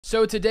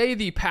So today,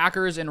 the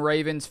Packers and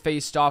Ravens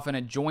faced off in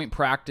a joint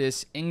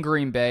practice in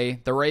Green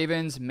Bay. The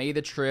Ravens made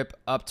the trip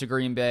up to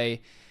Green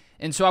Bay.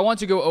 And so I want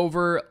to go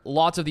over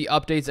lots of the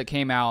updates that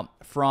came out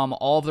from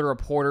all of the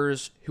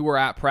reporters who were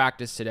at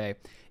practice today.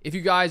 If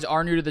you guys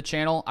are new to the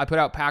channel, I put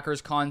out Packers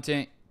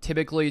content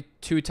typically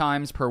 2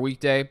 times per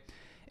weekday.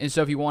 And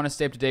so if you want to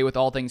stay up to date with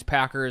all things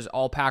Packers,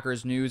 all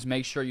Packers news,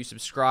 make sure you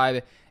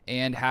subscribe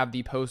and have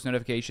the post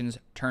notifications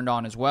turned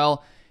on as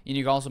well. And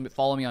you can also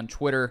follow me on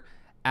Twitter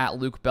at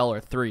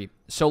LukeBeller3.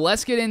 So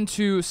let's get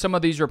into some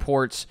of these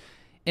reports.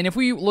 And if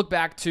we look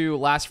back to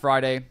last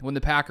Friday when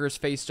the Packers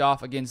faced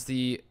off against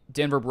the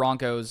Denver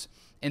Broncos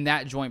in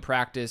that joint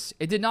practice,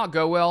 it did not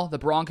go well. The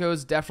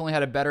Broncos definitely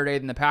had a better day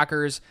than the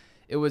Packers.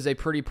 It was a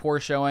pretty poor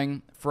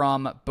showing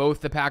from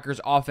both the Packers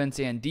offense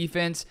and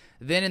defense.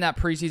 Then in that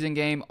preseason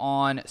game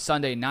on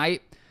Sunday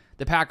night,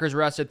 the Packers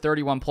rested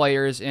 31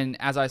 players, and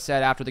as I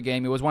said after the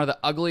game, it was one of the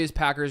ugliest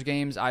Packers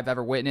games I've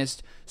ever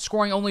witnessed,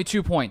 scoring only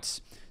 2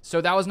 points. So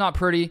that was not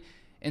pretty,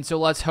 and so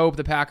let's hope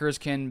the Packers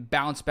can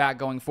bounce back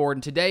going forward.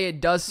 And today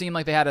it does seem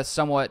like they had a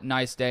somewhat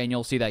nice day, and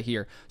you'll see that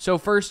here. So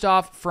first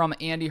off, from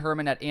Andy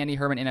Herman at Andy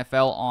Herman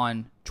NFL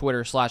on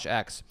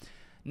Twitter/X.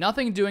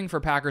 Nothing doing for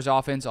Packers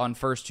offense on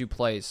first 2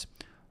 plays.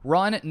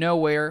 Run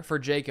nowhere for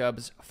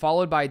Jacobs,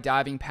 followed by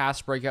diving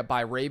pass breakup by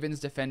Ravens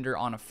defender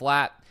on a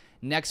flat.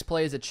 Next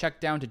play is a check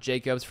down to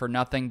Jacobs for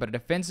nothing, but a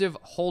defensive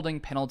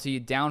holding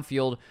penalty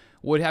downfield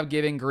would have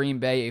given Green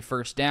Bay a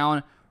first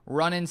down.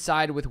 Run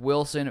inside with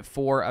Wilson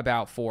for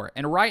about 4.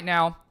 And right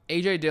now,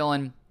 A.J.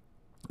 Dillon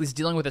is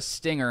dealing with a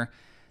stinger.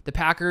 The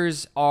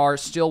Packers are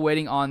still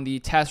waiting on the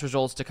test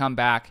results to come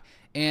back.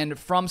 And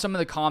from some of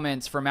the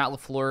comments from Matt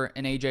LaFleur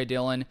and A.J.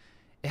 Dillon,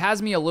 it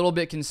has me a little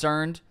bit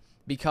concerned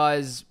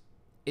because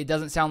it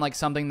doesn't sound like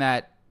something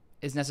that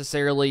is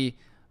necessarily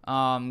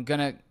going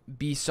to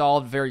be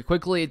solved very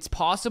quickly. It's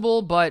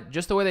possible, but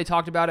just the way they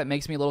talked about it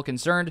makes me a little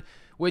concerned,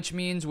 which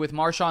means with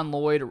Marshawn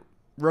Lloyd,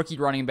 rookie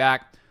running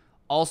back,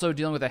 also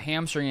dealing with a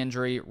hamstring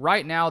injury.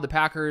 Right now, the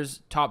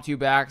Packers' top 2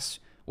 backs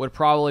would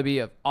probably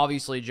be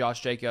obviously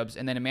Josh Jacobs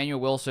and then Emmanuel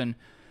Wilson,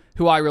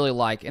 who I really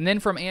like. And then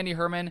from Andy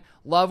Herman,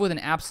 Love with an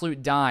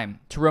absolute dime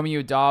to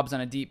Romeo Doubs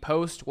on a deep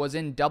post, was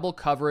in double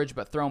coverage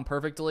but thrown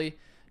perfectly.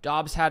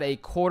 Doubs had a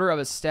quarter of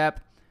a step,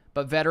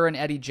 but veteran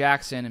Eddie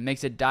Jackson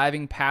makes a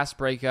diving pass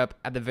breakup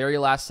at the very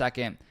last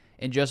second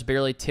and just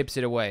barely tips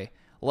it away.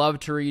 Love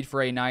to read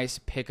for a nice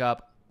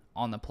pickup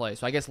on the play.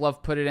 So I guess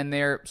Love put it in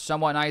there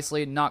somewhat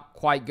nicely, not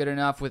quite good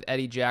enough with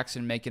Eddie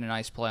Jackson making a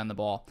nice play on the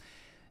ball.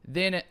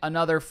 Then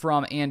another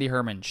from Andy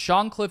Herman.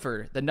 Sean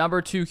Clifford, the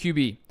number 2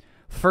 QB.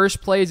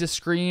 First play is a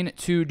screen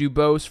to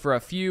Dubose for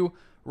a few.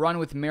 Run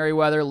with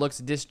Merriweather looks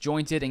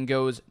disjointed and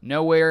goes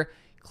nowhere.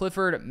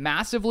 Clifford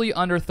massively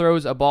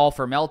underthrows a ball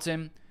for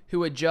Melton,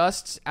 who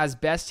adjusts as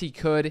best he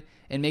could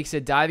and makes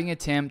a diving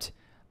attempt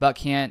but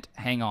can't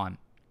hang on.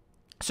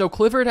 So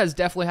Clifford has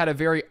definitely had a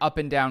very up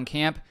and down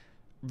camp.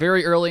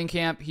 Very early in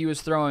camp, he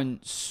was throwing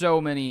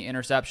so many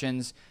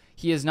interceptions.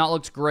 He did not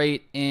look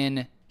great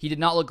in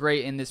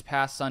this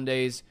past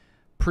Sunday's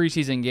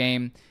preseason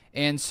game.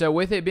 And so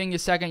with it being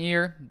his second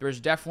year, there's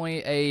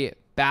definitely a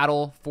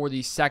battle for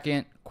the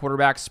second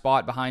quarterback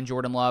spot behind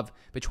Jordan Love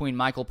between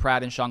Michael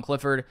Pratt and Sean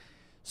Clifford.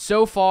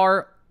 So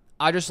far,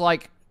 I just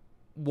like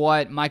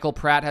what Michael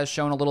Pratt has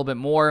shown a little bit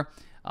more.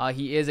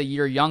 He is a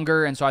year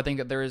younger, and so I think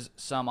that there is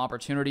some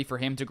opportunity for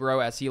him to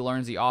grow as he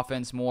learns the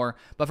offense more.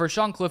 But for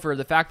Sean Clifford,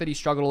 the fact that he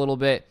struggled a little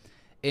bit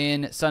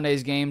in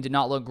Sunday's game, did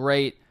not look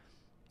great,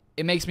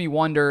 it makes me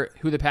wonder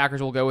who the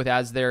Packers will go with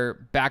as their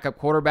backup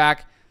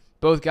quarterback.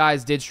 Both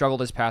guys did struggle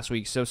this past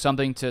week, so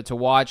something to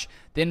watch.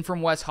 Then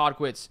from Wes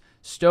Hodkwitz,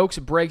 Stokes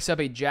breaks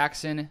up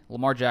a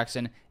Lamar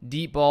Jackson,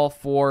 deep ball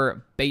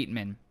for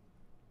Bateman.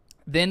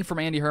 Then from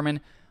Andy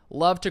Herman,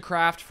 Love to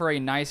Kraft for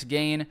a nice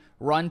gain.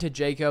 Run to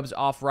Jacobs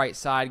off right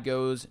side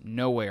goes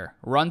nowhere.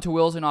 Run to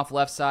Wilson off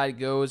left side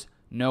goes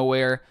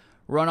nowhere.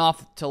 Run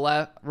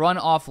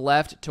off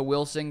left to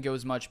Wilson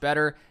goes much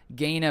better.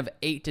 Gain of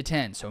 8 to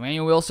 10. So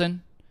Emmanuel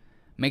Wilson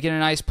making a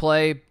nice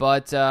play,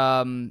 but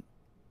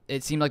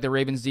it seemed like the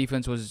Ravens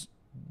defense was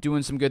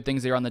doing some good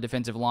things there on the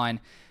defensive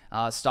line,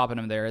 stopping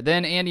him there.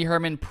 Then Andy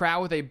Herman,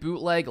 Pratt with a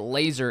bootleg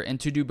laser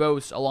into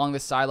Dubose along the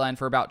sideline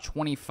for about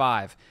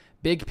 25.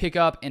 Big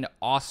pickup and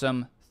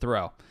awesome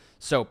throw.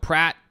 So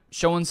Pratt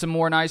showing some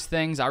more nice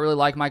things. I really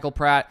like Michael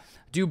Pratt.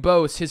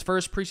 Dubose, his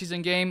first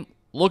preseason game,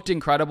 looked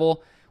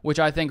incredible, which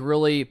I think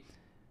really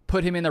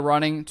put him in the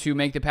running to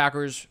make the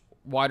Packers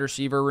wide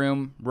receiver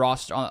room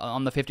roster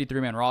on the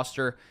 53-man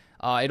roster.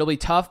 It'll be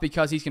tough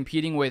because he's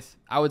competing with,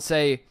 I would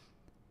say,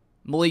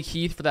 Malik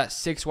Heath for that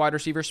 6th wide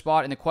receiver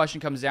spot, and the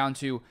question comes down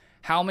to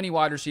how many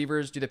wide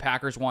receivers do the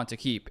Packers want to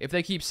keep? If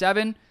they keep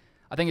 7,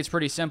 I think it's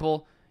pretty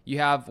simple. You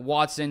have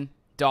Watson,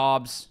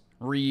 Dobbs,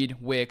 Reed,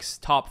 Wicks,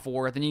 top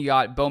 4. Then you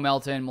got Bo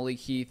Melton, Malik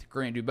Heath,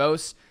 Grant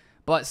Dubose.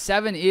 But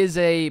 7 is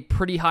a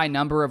pretty high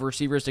number of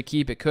receivers to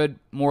keep. It could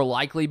more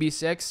likely be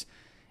 6.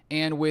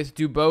 And with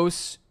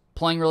Dubose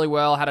playing really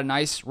well, had a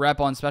nice rep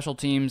on special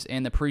teams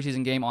in the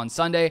preseason game on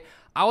Sunday,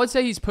 I would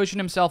say he's pushing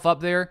himself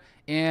up there.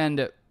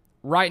 And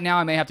right now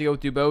I may have to go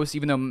with Dubose,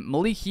 even though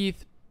Malik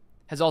Heath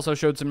has also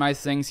showed some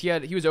nice things.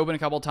 He was open a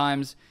couple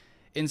times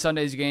in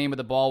Sunday's game, but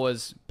the ball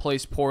was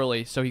placed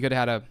poorly, so he could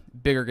have had a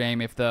bigger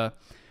game if the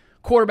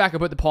quarterback had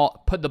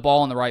put the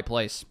ball in the right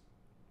place.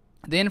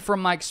 Then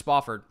from Mike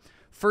Spofford,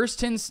 first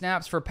 10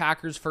 snaps for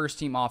Packers'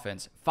 first-team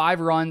offense, 5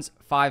 runs,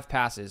 5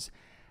 passes.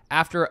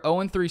 After a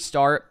 0-3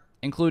 start,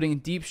 including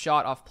deep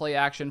shot off play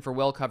action for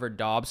well-covered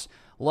Dobbs,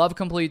 Love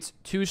completes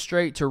 2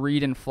 straight to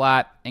Reed and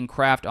flat and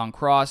Kraft on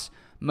cross.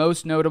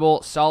 Most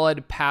notable,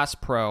 solid pass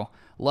pro.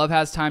 Love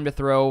has time to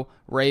throw,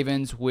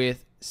 Ravens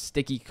with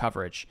sticky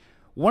coverage.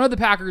 One of the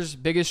Packers'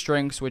 biggest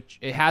strengths, which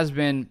it has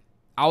been,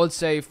 I would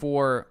say,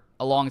 for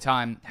a long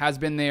time, has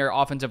been their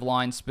offensive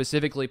line,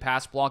 specifically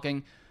pass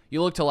blocking.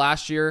 You look to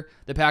last year,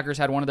 the Packers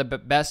had one of the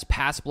best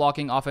pass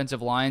blocking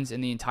offensive lines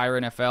in the entire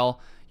NFL.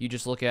 You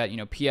just look at,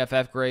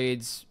 PFF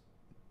grades,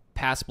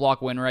 pass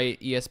block win rate,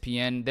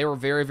 ESPN. They were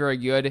very, very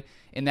good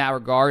in that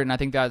regard, and I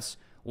think that's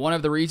one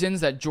of the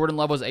reasons that Jordan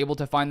Love was able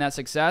to find that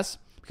success,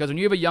 because when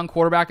you have a young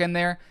quarterback in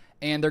there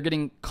and they're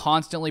getting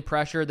constantly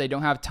pressured, they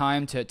don't have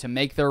time to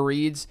make their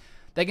reads,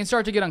 they can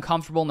start to get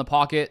uncomfortable in the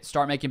pocket,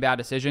 start making bad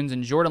decisions,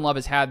 and Jordan Love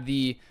has had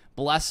the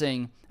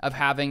blessing of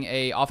having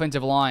a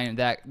offensive line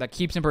that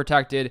keeps him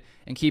protected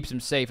and keeps him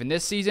safe. And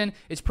this season,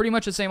 it's pretty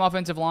much the same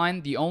offensive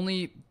line. The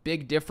only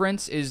big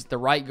difference is the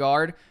right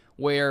guard,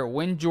 where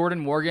when Jordan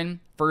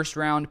Morgan,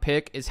 first-round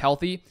pick, is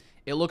healthy,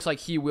 it looks like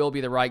he will be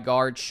the right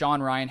guard.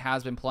 Sean Ryan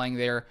has been playing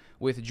there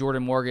with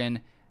Jordan Morgan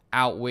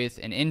out with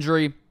an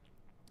injury.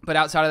 But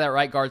outside of that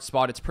right guard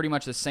spot, it's pretty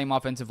much the same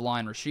offensive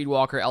line. Rasheed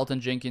Walker, Elton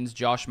Jenkins,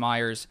 Josh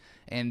Myers,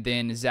 and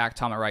then Zach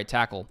Tom at right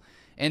tackle.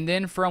 And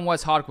then from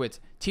Wes Hodkwitz,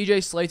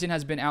 TJ Slayton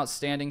has been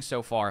outstanding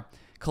so far.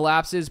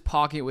 Collapses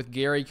pocket with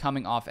Gary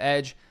coming off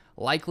edge.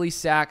 Likely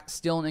sack,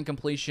 still an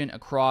incompletion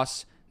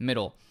across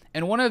middle.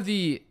 And one of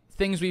the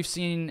things we've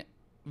seen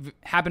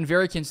happen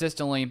very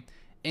consistently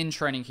in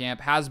training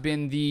camp has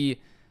been the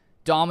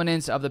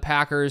dominance of the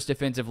Packers'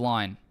 defensive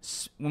line.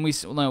 When we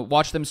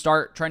watched them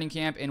start training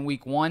camp in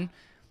week 1,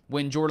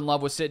 when Jordan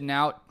Love was sitting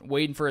out,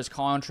 waiting for his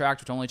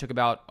contract, which only took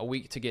about a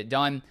week to get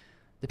done,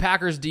 the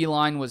Packers'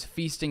 D-line was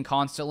feasting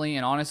constantly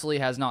and honestly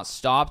has not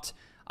stopped.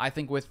 I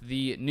think with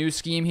the new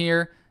scheme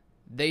here,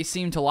 they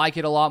seem to like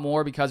it a lot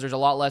more because there's a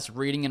lot less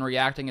reading and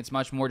reacting. It's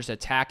much more just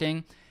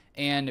attacking.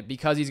 And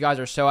because these guys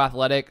are so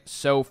athletic,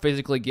 so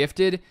physically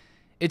gifted,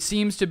 it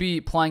seems to be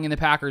playing in the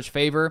Packers'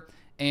 favor.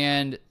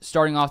 And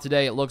starting off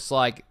today, it looks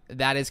like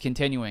that is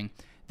continuing.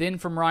 Then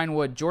from Ryan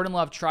Wood, Jordan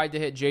Love tried to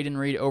hit Jaden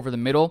Reed over the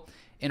middle.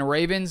 In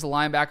Ravens,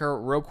 linebacker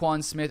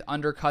Roquan Smith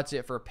undercuts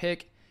it for a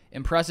pick.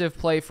 Impressive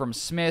play from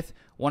Smith,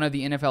 one of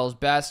the NFL's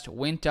best,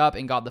 went up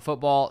and got the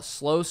football.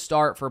 Slow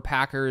start for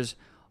Packers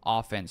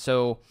offense.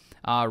 So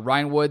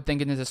Ryan Wood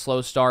thinking it's a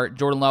slow start.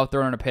 Jordan Love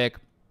throwing in a pick.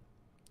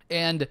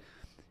 And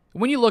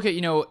when you look at,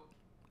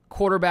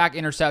 quarterback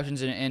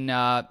interceptions in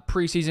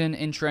preseason,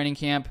 in training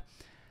camp,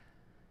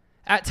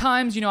 at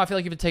times, I feel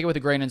like you have to take it with a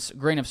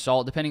grain of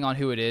salt, depending on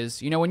who it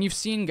is. When you've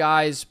seen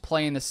guys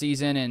play in the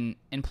season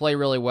and play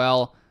really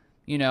well,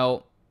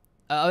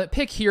 a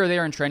pick here or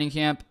there in training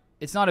camp,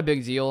 it's not a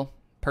big deal.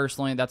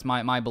 Personally, that's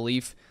my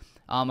belief.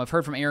 I've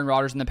heard from Aaron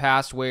Rodgers in the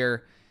past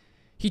where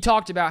he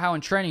talked about how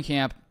in training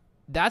camp,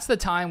 that's the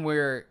time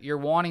where you're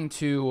wanting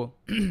to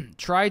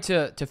try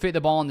to fit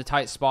the ball into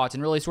tight spots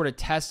and really sort of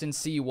test and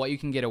see what you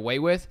can get away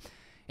with.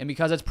 And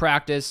because it's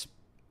practice,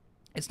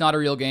 it's not a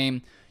real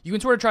game, you can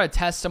sort of try to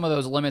test some of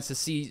those limits to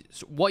see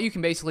what you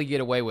can basically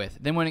get away with.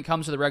 Then when it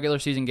comes to the regular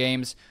season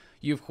games,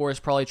 you, of course,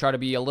 probably try to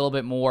be a little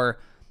bit more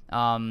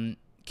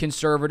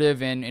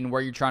conservative in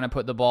where you're trying to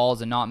put the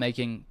balls and not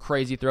making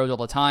crazy throws all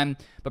the time.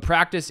 But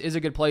practice is a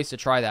good place to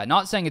try that.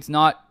 Not saying it's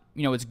not,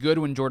 it's good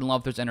when Jordan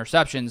Love throws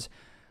interceptions,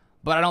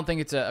 but I don't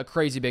think it's a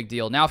crazy big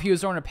deal. Now, if he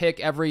was throwing a pick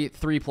every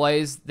 3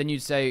 plays, then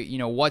you'd say,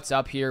 what's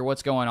up here?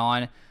 What's going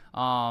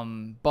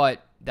on?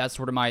 But that's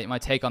sort of my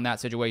take on that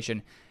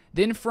situation.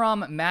 Then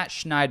from Matt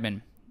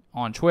Schneidman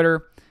on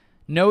Twitter,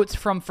 notes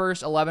from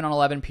first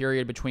 11-on-11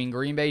 period between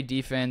Green Bay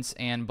defense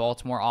and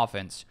Baltimore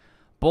offense.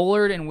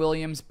 Bullard and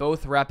Williams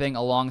both repping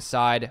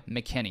alongside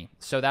McKinney.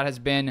 So that has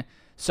been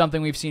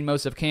something we've seen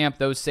most of camp,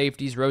 those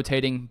safeties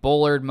rotating.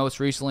 Bullard most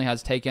recently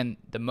has taken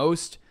the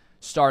most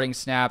starting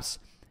snaps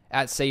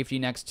at safety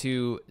next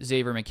to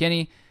Xavier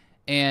McKinney.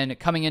 And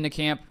coming into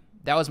camp,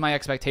 that was my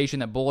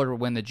expectation that Bullard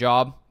would win the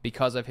job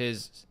because of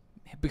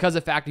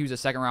the fact he was a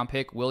second-round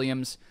pick,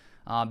 Williams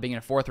being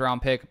a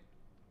 4th-round pick.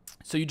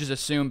 So you just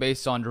assume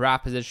based on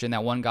draft position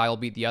that one guy will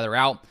beat the other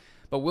out.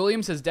 But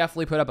Williams has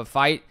definitely put up a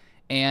fight,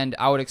 and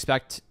I would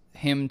expect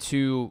him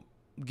to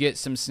get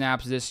some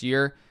snaps this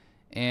year.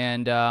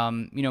 And,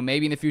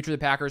 maybe in the future the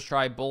Packers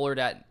try Bullard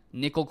at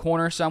nickel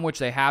corner some, which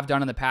they have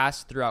done in the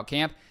past throughout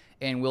camp,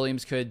 and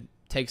Williams could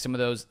take some of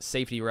those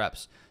safety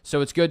reps.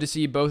 So it's good to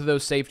see both of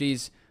those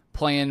safeties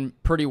playing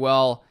pretty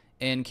well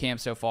in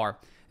camp so far.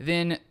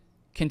 Then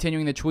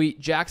continuing the tweet,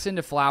 Jackson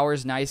to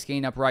Flowers, nice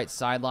gain up right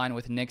sideline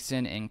with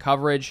Nixon in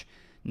coverage.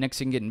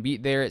 Nixon getting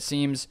beat there, it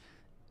seems.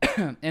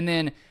 And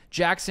then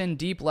Jackson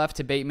deep left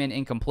to Bateman,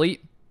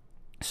 incomplete.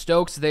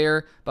 Stokes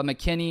there, but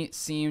McKinney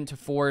seemed to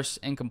force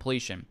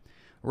incompletion.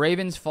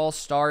 Ravens false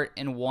start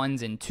in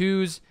 1s and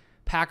 2s.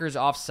 Packers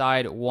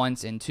offside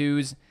 1s and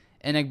 2s.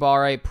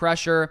 Enagbare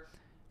pressure.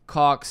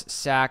 Cox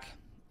sack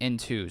in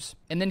 2s.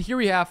 And then here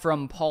we have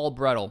from Paul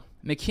Brettel.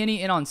 McKinney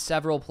in on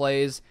several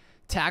plays.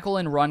 Tackle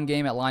and run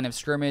game at line of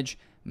scrimmage.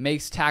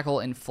 Makes tackle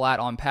in flat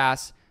on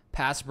pass.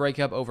 Pass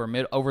breakup over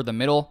the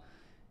middle.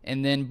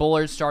 And then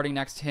Bullard starting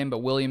next to him, but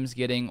Williams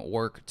getting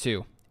work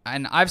too.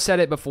 And I've said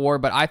it before,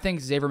 but I think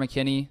Xavier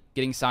McKinney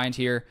getting signed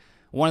here,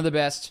 one of the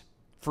best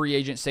free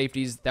agent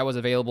safeties that was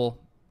available,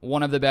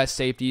 one of the best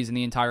safeties in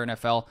the entire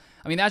NFL.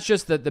 I mean, that's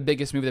just the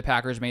biggest move the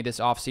Packers made this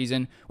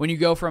offseason. When you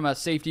go from a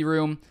safety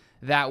room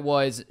that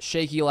was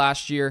shaky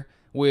last year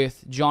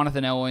with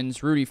Jonathan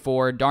Owens, Rudy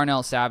Ford,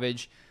 Darnell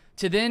Savage,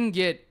 to then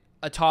get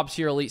a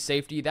top-tier elite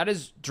safety, that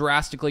is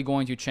drastically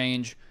going to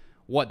change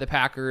what the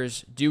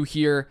Packers do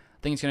here.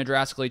 I think it's going to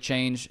drastically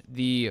change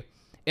the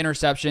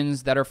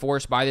interceptions that are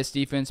forced by this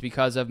defense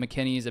because of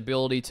McKinney's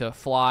ability to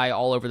fly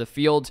all over the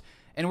field.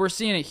 And we're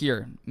seeing it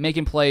here,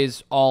 making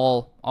plays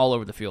all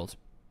over the field.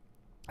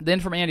 Then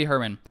from Andy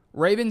Herman,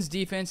 Ravens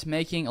defense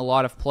making a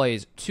lot of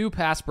plays. 2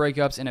 pass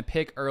breakups and a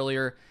pick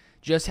earlier.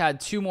 Just had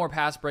 2 more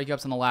pass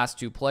breakups in the last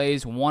 2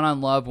 plays. 1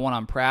 on Love, 1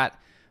 on Pratt.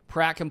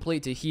 Pratt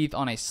complete to Heath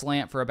on a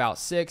slant for about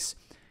 6.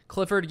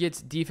 Clifford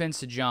gets defense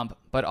to jump,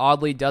 but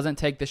oddly doesn't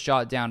take the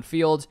shot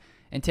downfield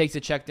and takes a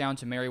check down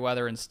to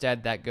Merriweather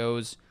instead. That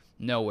goes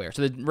nowhere.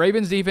 So the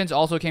Ravens defense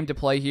also came to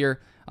play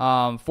here,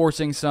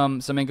 forcing some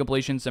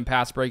incompletions, some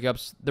pass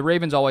breakups. The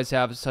Ravens always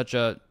have such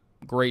a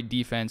great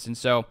defense, and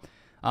so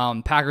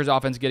Packers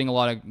offense getting a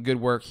lot of good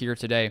work here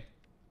today.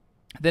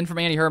 Then from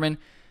Andy Herman,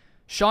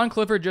 Sean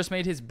Clifford just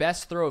made his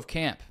best throw of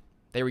camp.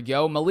 There we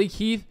go. Malik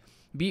Heath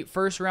beat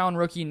first-round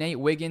rookie Nate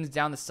Wiggins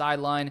down the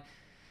sideline,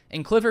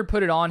 and Clifford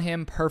put it on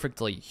him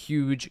perfectly.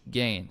 Huge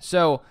gain.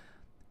 So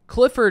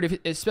Clifford,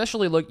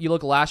 especially you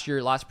look last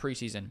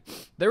preseason,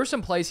 there were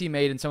some plays he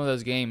made in some of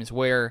those games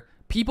where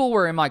people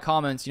were in my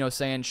comments,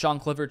 saying Sean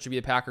Clifford should be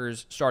the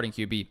Packers starting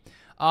QB.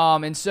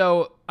 And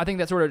so I think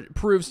that sort of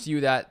proves to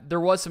you that there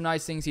was some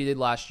nice things he did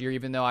last year,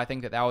 even though I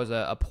think that was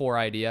a poor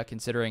idea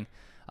considering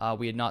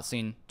we had not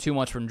seen too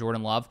much from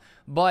Jordan Love.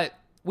 But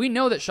we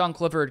know that Sean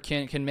Clifford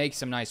can make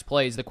some nice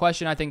plays. The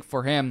question I think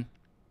for him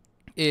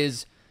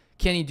is,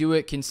 can he do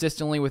it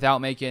consistently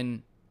without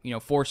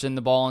forcing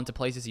the ball into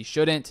places he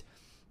shouldn't?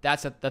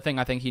 That's the thing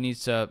I think he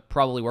needs to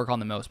probably work on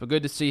the most. But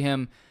good to see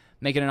him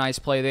making a nice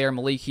play there.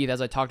 Malik Heath,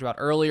 as I talked about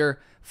earlier,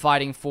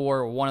 fighting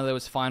for one of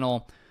those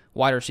final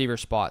wide receiver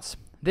spots.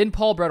 Then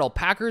Paul Brettel.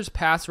 Packers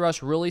pass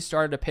rush really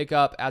started to pick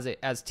up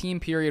as team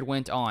period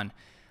went on.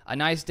 A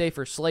nice day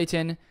for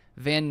Slayton,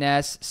 Van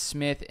Ness,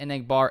 Smith,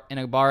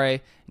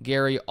 Enagbare,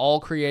 Gary, all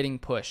creating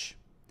push.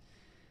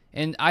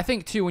 And I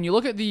think, too, when you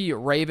look at the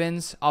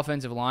Ravens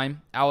offensive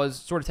line, I was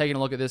sort of taking a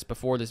look at this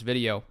before this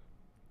video.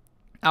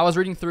 I was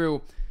reading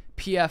through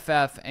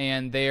PFF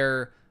and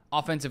their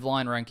offensive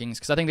line rankings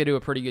because I think they do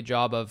a pretty good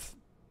job of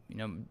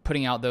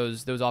putting out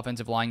those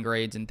offensive line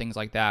grades and things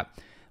like that.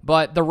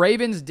 But the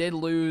Ravens did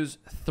lose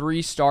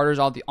 3 starters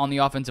on the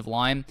offensive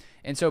line,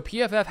 and so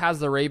PFF has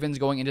the Ravens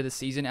going into the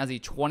season as the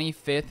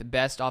 25th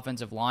best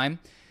offensive line.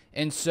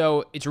 And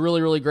so it's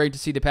really, really great to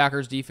see the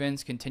Packers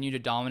defense continue to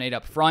dominate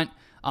up front,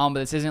 but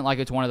this isn't like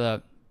it's one of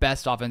the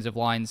best offensive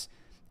lines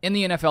in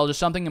the NFL, just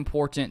something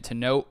important to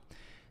note.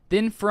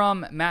 Then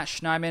from Matt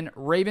Schneidman,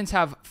 Ravens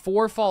have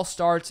 4 false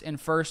starts in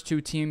first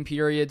 2 team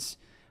periods.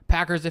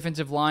 Packers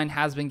defensive line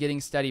has been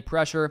getting steady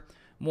pressure,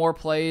 more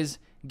plays.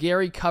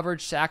 Gary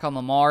coverage sack on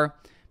Lamar.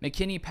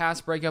 McKinney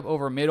pass breakup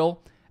over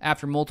middle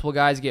after multiple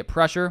guys get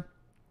pressure.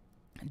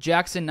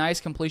 Jackson nice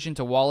completion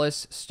to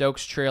Wallace.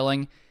 Stokes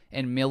trailing.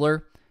 And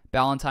Miller.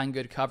 Ballantyne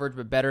good coverage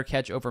but better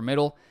catch over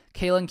middle.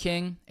 Kalen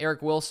King,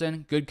 Eric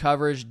Wilson, good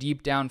coverage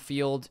deep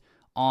downfield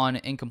on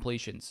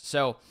incompletions.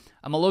 So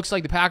it looks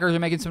like the Packers are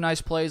making some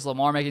nice plays.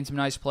 Lamar making some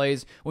nice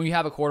plays. When you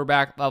have a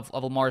quarterback of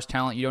Lamar's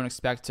talent, you don't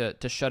expect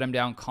to shut him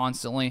down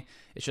constantly.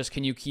 It's just,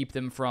 can you keep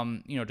them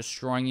from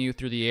destroying you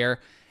through the air?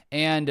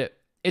 And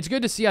it's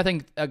good to see, I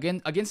think,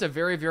 again against a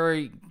very,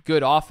 very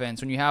good offense,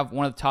 when you have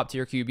one of the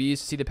top-tier QBs, to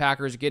see the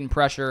Packers getting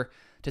pressure,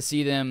 to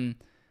see them,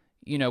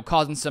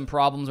 causing some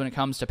problems when it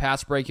comes to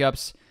pass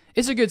breakups.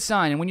 It's a good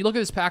sign. And when you look at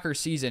this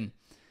Packers season,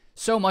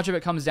 so much of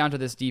it comes down to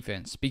this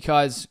defense,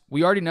 because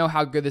we already know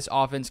how good this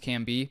offense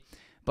can be.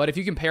 But if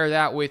you compare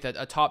that with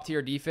a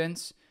top-tier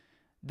defense,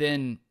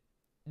 then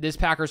this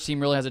Packers team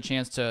really has a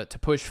chance to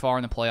push far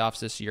in the playoffs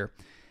this year.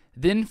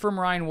 Then from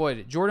Ryan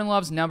Wood, Jordan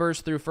Love's numbers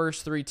through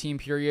first 3 team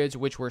periods,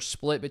 which were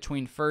split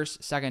between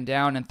first, second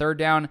down, and third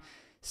down.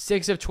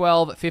 6 of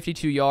 12,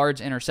 52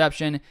 yards,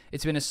 interception.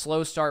 It's been a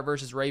slow start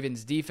versus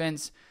Ravens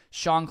defense.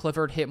 Sean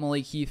Clifford hit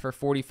Malik Heath for a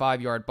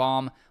 45-yard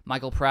bomb.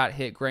 Michael Pratt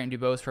hit Grant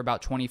Dubose for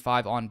about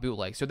 25 on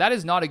bootleg. So that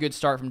is not a good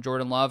start from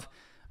Jordan Love.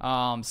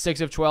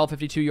 6 of 12,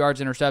 52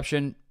 yards,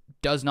 interception.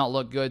 Does not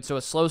look good. So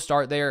a slow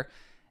start there.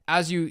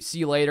 As you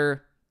see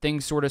later,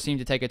 things sort of seem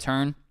to take a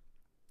turn.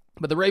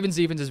 But the Ravens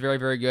defense is very,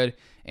 very good.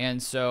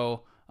 And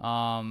so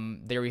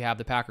there we have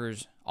the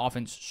Packers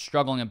offense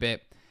struggling a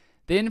bit.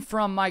 Then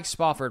from Mike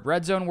Spofford,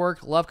 red zone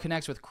work. Love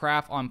connects with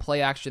Kraft on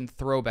play action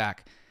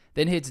throwback.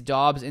 Then hits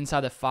Dobbs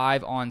inside the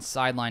 5 on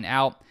sideline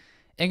out.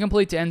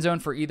 Incomplete to end zone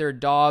for either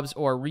Dobbs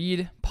or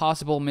Reed.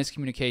 Possible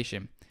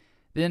miscommunication.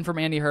 Then from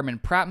Andy Herman,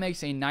 Pratt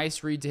makes a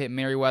nice read to hit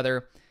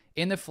Merriweather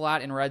in the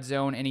flat in red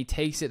zone, and he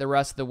takes it the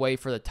rest of the way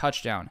for the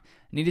touchdown.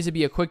 Needed to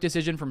be a quick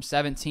decision from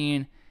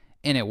 17,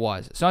 and it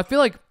was. So I feel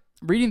like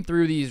reading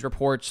through these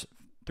reports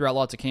throughout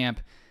lots of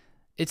camp,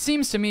 it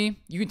seems to me,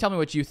 you can tell me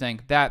what you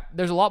think, that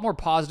there's a lot more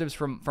positives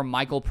from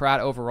Michael Pratt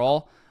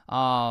overall,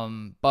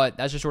 but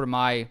that's just sort of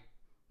my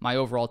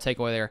overall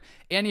takeaway there.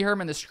 Andy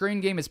Herman, the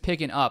screen game is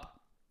picking up.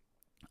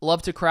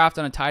 Love to Kraft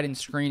on a tight end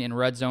screen in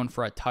red zone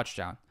for a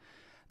touchdown.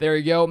 There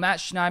you go. Matt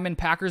Schneidman,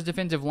 Packers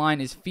defensive line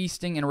is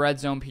feasting in red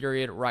zone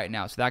period right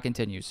now, so that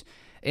continues.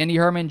 Andy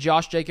Herman,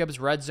 Josh Jacobs,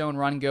 red zone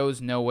run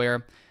goes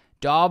nowhere.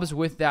 Dobbs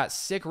with that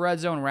sick red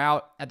zone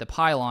route at the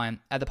pylon.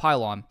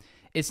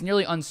 It's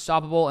nearly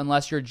unstoppable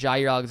unless you're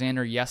Jair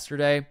Alexander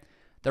yesterday.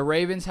 The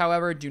Ravens,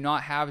 however, do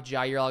not have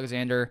Jair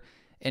Alexander,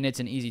 and it's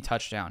an easy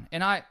touchdown.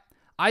 And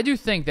I do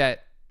think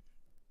that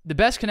the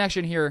best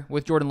connection here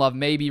with Jordan Love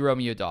may be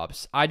Romeo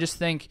Dobbs. I just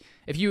think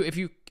if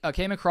you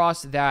came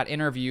across that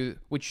interview,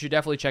 which you should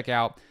definitely check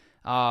out,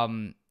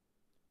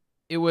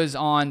 it was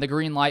on the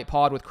Green Light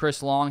Pod with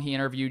Chris Long. He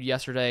interviewed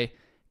yesterday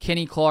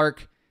Kenny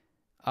Clark,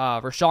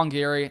 Rashawn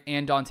Gary,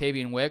 and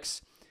Dontavian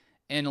Wicks.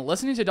 And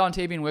listening to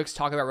Dontavian Wicks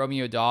talk about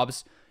Romeo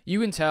Dobbs, you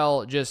can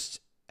tell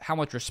just how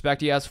much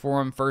respect he has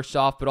for him, first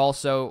off, but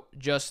also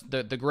just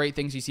the great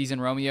things he sees in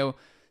Romeo.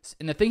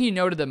 And the thing he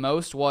noted the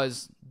most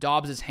was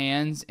Dobbs'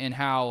 hands and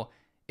how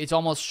it's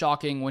almost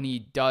shocking when he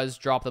does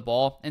drop the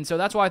ball. And so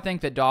that's why I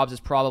think that Dobbs is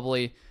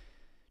probably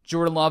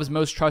Jordan Love's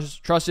most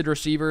trusted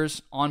receiver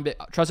on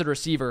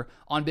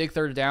big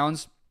third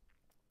downs,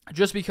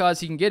 just because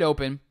he can get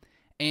open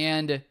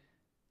and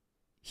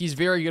he's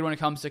very good when it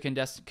comes to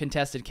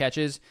contested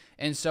catches.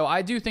 And so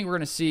I do think we're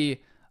going to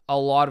see a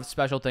lot of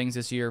special things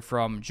this year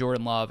from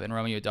Jordan Love and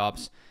Romeo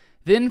Dobbs.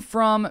 Then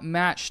from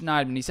Matt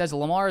Schneidman, he says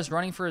Lamar is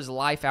running for his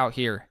life out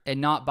here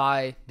and not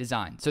by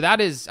design. So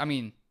that is,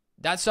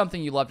 that's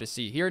something you love to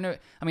see.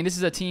 This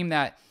is a team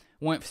that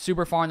went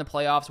super far in the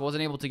playoffs,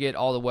 wasn't able to get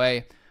all the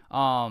way,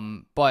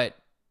 but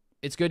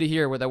it's good to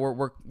hear that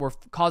we're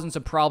causing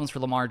some problems for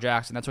Lamar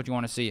Jackson. That's what you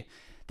want to see.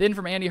 Then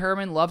from Andy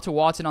Herman, love to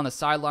Watson on the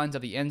sidelines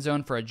of the end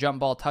zone for a jump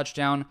ball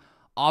touchdown.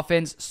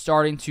 Offense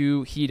starting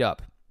to heat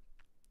up.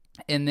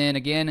 And then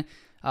again,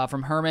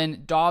 from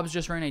Herman, Dobbs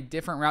just ran a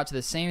different route to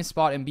the same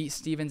spot and beat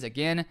Stevens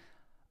again.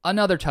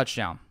 Another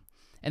touchdown.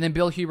 And then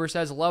Bill Huber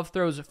says Love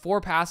throws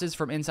 4 passes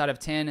from inside of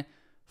 10,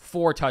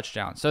 4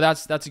 touchdowns. So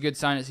that's a good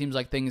sign. It seems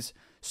like things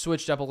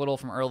switched up a little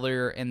from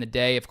earlier in the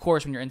day. Of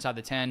course, when you're inside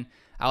the 10,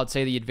 I would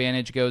say the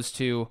advantage goes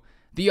to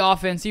the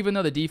offense, even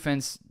though the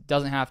defense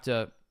doesn't have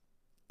to,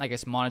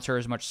 monitor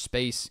as much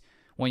space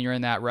when you're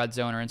in that red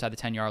zone or inside the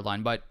 10-yard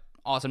line. But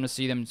awesome to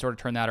see them sort of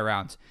turn that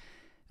around.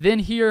 Then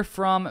here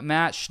from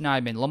Matt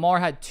Schneidman, Lamar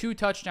had 2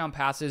 touchdown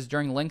passes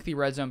during lengthy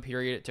red zone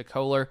period to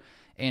Kohler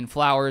and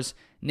Flowers.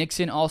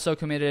 Nixon also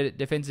committed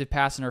defensive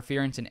pass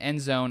interference in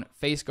end zone,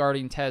 face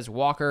guarding Tez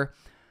Walker.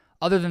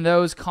 Other than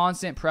those,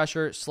 constant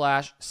pressure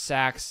 /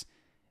 sacks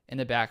in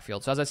the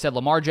backfield. So as I said,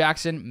 Lamar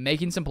Jackson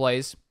making some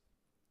plays,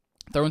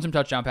 throwing some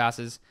touchdown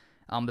passes.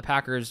 The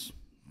Packers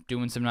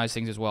doing some nice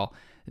things as well.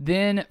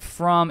 Then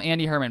from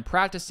Andy Herman,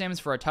 practice Sims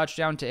for a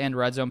touchdown to end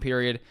red zone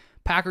period.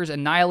 Packers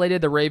annihilated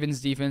the Ravens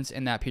defense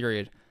in that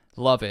period.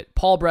 Love it.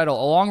 Paul Brettel,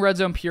 a long red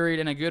zone period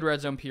and a good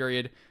red zone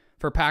period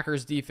for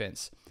Packers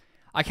defense.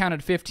 I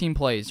counted 15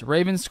 plays.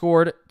 Ravens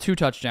scored 2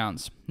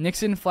 touchdowns.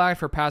 Nixon flagged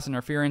for pass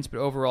interference, but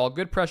overall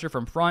good pressure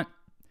from front,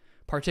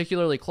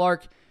 particularly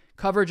Clark.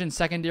 Coverage and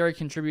secondary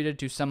contributed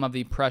to some of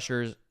the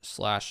pressures /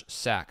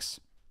 sacks.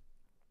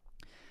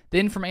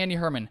 Then from Andy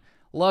Herman,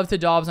 Love to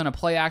Dobbs on a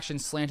play action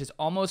slant is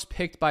almost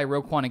picked by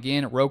Roquan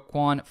again.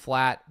 Roquan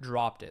flat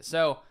dropped it.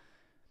 So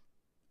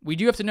we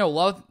do have to know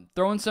Love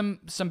throwing some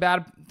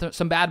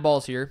bad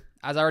balls here.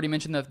 As I already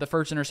mentioned, the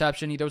first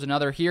interception, he throws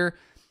another here.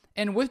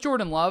 And with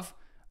Jordan Love,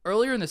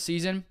 earlier in the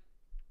season,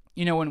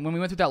 when we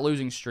went through that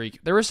losing streak,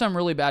 there were some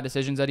really bad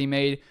decisions that he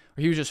made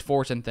where he was just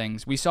forcing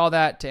things. We saw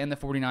that to end the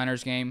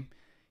 49ers game.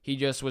 He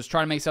just was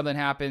trying to make something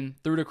happen,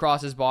 threw it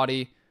across his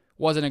body,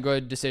 wasn't a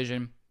good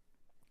decision.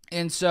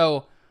 And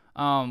so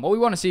what we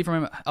want to see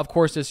from him, of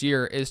course, this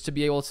year is to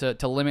be able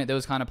to limit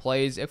those kind of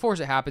plays. Of course,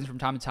 it happens from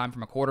time to time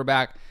from a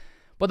quarterback.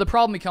 But the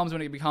problem becomes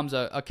when it becomes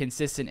a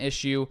consistent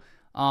issue.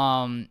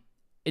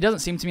 It doesn't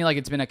seem to me like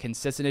it's been a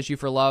consistent issue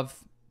for Love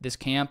this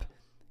camp.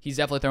 He's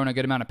definitely throwing a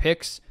good amount of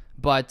picks,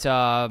 but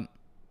I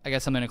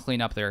guess something to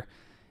clean up there.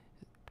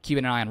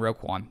 Keeping an eye on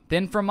Roquan.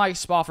 Then from Mike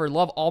Spofford,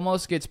 Love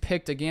almost gets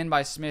picked again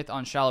by Smith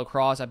on shallow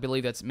cross. I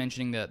believe that's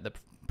mentioning the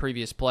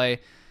previous play.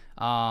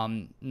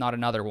 Not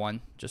another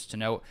one, just to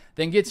note.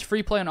 Then gets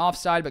free play on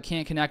offside, but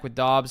can't connect with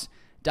Dobbs.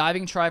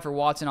 Diving try for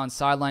Watson on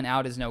sideline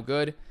out is no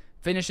good.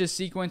 Finishes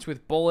sequence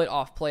with bullet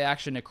off play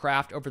action to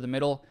Kraft over the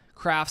middle.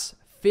 Kraft's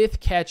 5th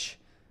catch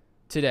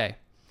today.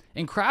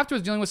 And Kraft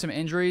was dealing with some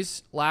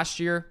injuries last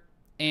year,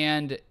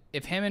 and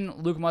if him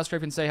and Luke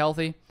Musgrave can stay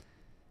healthy,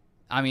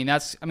 I mean,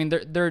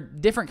 they're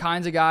different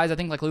kinds of guys. I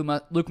think like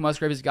Luke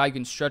Musgrave is a guy who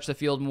can stretch the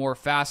field more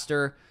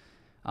faster,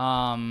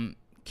 can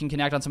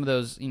connect on some of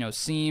those,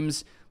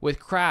 seams. With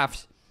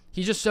Kraft,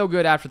 he's just so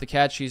good after the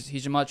catch.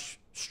 He's a much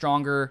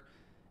stronger,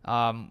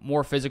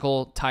 more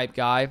physical type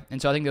guy.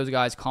 And so I think those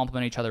guys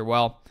complement each other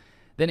well.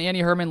 Then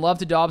Andy Herman, Love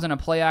to Dobbs on a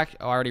play act.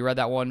 Oh, I already read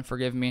that one.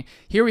 Forgive me.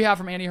 Here we have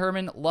from Andy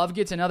Herman, Love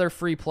gets another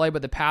free play,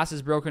 but the pass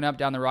is broken up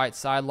down the right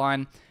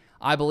sideline.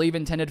 I believe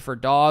intended for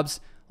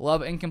Dobbs.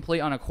 Love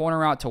incomplete on a corner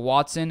route to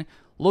Watson.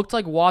 Looked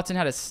like Watson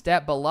had a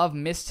step, but Love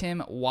missed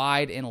him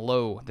wide and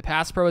low. The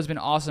pass pro has been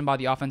awesome by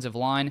the offensive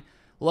line.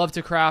 Love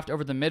to Kraft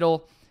over the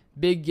middle.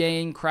 Big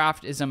gain.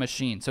 Kraft is a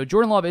machine. So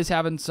Jordan Love is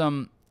having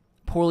some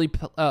poorly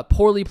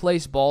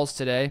placed balls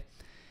today.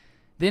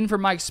 Then for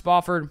Mike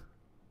Spofford,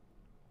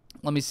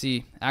 let me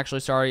see.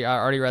 Actually, sorry, I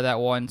already read that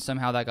one.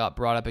 Somehow that got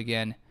brought up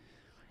again.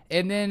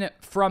 And then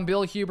from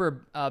Bill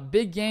Huber,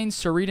 big gains.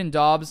 Sarid and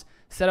Dobbs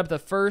set up the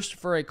first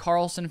for a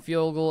Carlson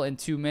field goal in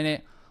 2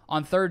 minutes.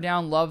 On third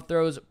down, Love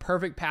throws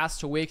perfect pass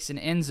to Wicks in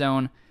end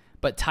zone,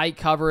 but tight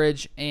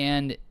coverage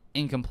and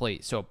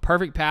incomplete. So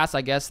perfect pass,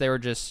 I guess they were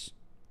just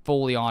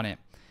fully on it.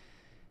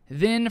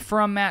 Then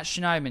from Matt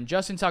Schneidman,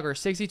 Justin Tucker,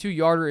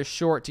 62-yarder is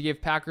short to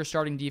give Packers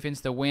starting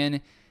defense the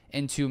win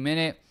in 2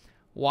 minutes.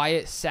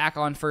 Wyatt sack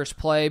on first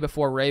play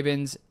before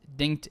Ravens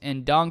dinked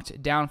and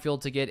dunked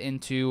downfield to get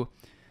into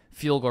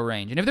field goal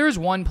range. And if there was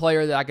one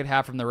player that I could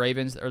have from the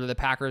Ravens, or that the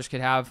Packers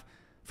could have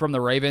from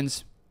the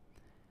Ravens,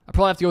 I'd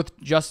probably have to go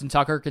with Justin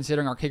Tucker,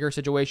 considering our kicker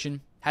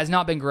situation has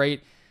not been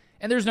great.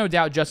 And there's no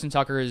doubt Justin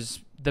Tucker is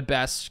the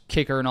best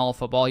kicker in all of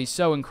football. He's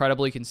so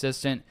incredibly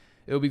consistent.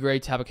 It would be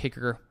great to have a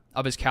kicker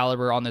of his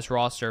caliber on this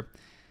roster.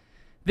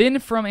 Then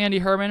from Andy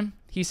Herman,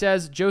 he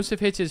says, Joseph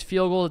hits his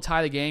field goal to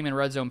tie the game in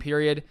red zone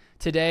period.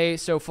 Today,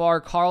 so far,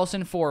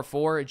 Carlson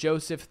 4-4,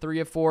 Joseph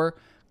 3-4,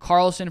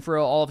 Carlson for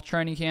all of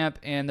training camp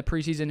and the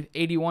preseason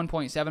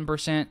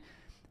 81.7%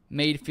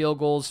 made field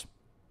goals.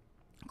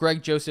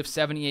 Greg Joseph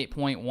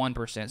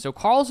 78.1%. So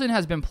Carlson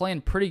has been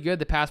playing pretty good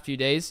the past few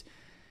days.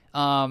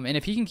 And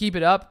if he can keep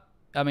it up,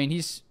 I mean,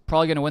 he's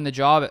probably going to win the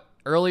job.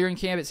 Earlier in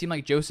camp, it seemed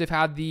like Joseph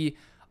had the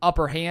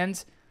upper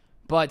hand,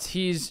 but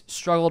he's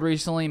struggled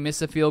recently,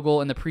 missed a field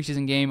goal in the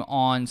preseason game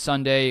on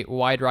Sunday,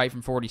 wide right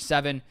from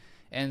 47.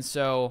 And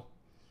so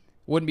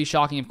wouldn't be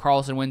shocking if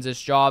Carlson wins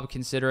this job,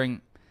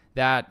 considering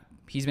that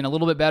he's been a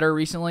little bit better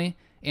recently,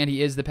 and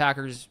he is the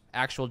Packers'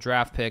 actual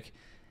draft pick.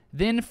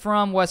 Then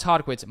from Wes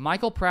Hodkwitz,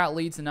 Michael Pratt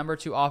leads the number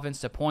 2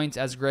 offense to points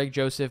as Greg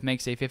Joseph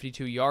makes a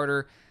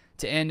 52-yarder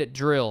to end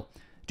drill.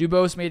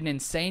 Dubose made an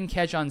insane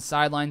catch on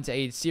sideline to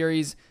aid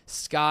series,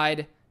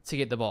 skied to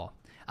get the ball.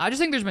 I just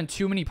think there's been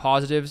too many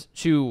positives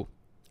to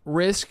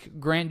risk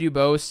Grant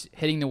Dubose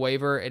hitting the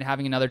waiver and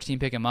having another team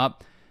pick him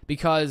up,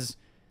 because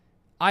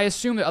I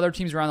assume that other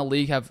teams around the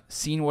league have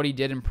seen what he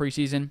did in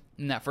preseason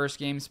in that first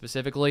game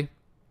specifically.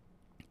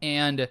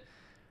 And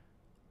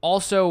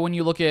also, when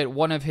you look at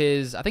one of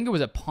his, I think it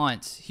was a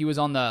punt, he was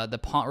on the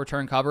punt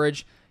return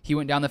coverage. He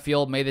went down the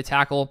field, made the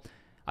tackle.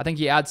 I think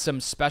he adds some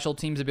special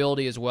teams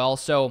ability as well.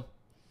 So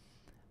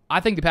I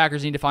think the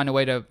Packers need to find a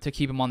way to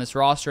keep him on this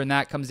roster, and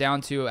that comes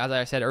down to, as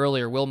I said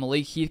earlier, will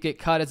Malik Heath get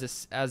cut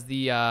as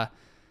the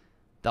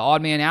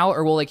odd man out,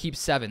 or will they keep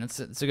 7?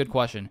 That's a good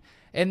question.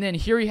 And then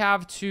here we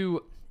have,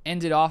 to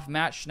end it off,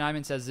 Matt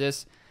Schneidman says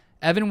this: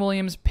 Evan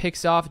Williams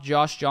picks off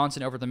Josh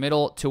Johnson over the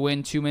middle to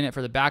win 2 minutes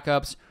for the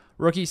backups.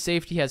 Rookie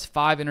safety has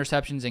 5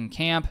 interceptions in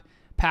camp.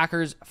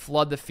 Packers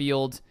flood the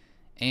field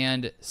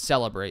and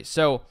celebrate.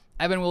 So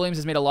Evan Williams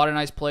has made a lot of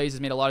nice plays,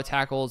 has made a lot of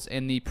tackles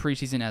in the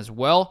preseason as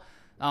well.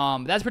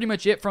 That's pretty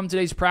much it from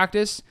today's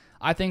practice.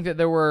 I think that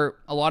there were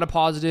a lot of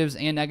positives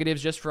and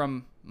negatives just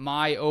from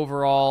my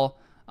overall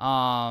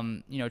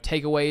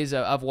takeaways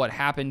of what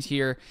happened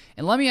here.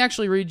 And let me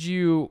actually read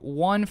you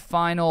one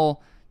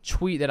final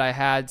tweet that I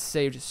had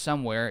saved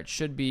somewhere. It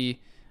should be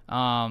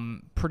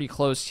pretty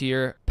close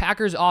here.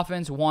 Packers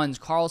offense 1s,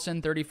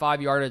 Carlson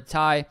 35-yarder to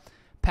tie.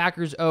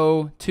 Packers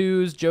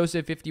 0-2s,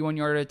 Joseph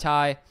 51-yarder to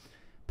tie.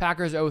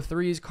 Packers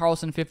 0-3s,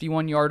 Carlson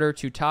 51-yarder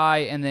to tie.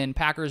 And then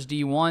Packers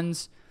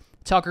D1s,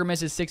 Tucker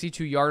misses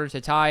 62-yarder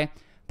to tie.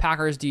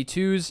 Packers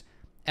D2s,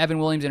 Evan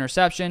Williams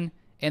interception.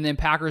 And then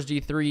Packers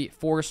D3,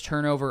 forced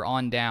turnover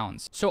on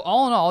downs. So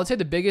all in all, I'd say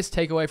the biggest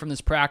takeaway from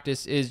this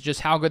practice is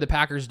just how good the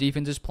Packers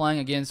defense is playing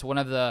against one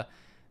of the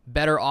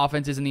better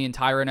offenses in the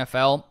entire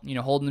NFL.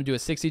 Holding them to a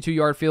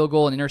 62-yard field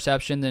goal, an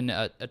interception, then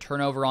a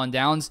turnover on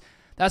downs.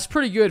 That's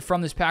pretty good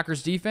from this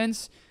Packers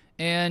defense.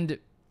 And,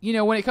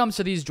 when it comes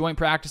to these joint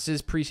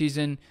practices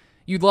preseason,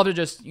 you'd love to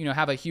just,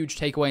 have a huge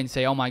takeaway and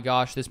say, oh my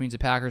gosh, this means the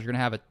Packers are going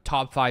to have a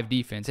top 5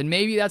 defense. And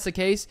maybe that's the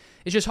case.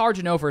 It's just hard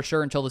to know for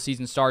sure until the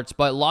season starts.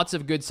 But lots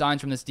of good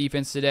signs from this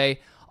defense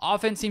today.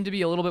 Offense seemed to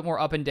be a little bit more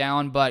up and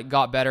down, but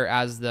got better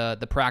as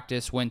the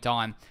practice went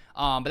on.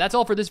 But that's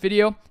all for this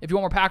video. If you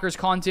want more Packers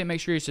content, make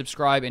sure you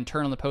subscribe and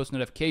turn on the post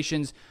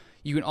notifications.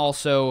 You can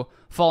also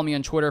follow me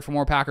on Twitter for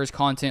more Packers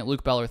content,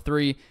 Luke Beller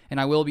 3,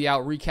 and I will be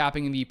out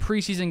recapping the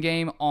preseason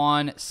game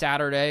on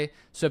Saturday.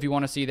 So if you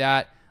want to see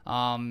that,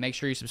 make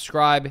sure you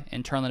subscribe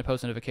and turn on the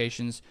post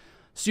notifications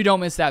so you don't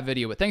miss that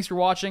video. But thanks for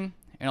watching.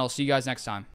 and I'll see you guys next time.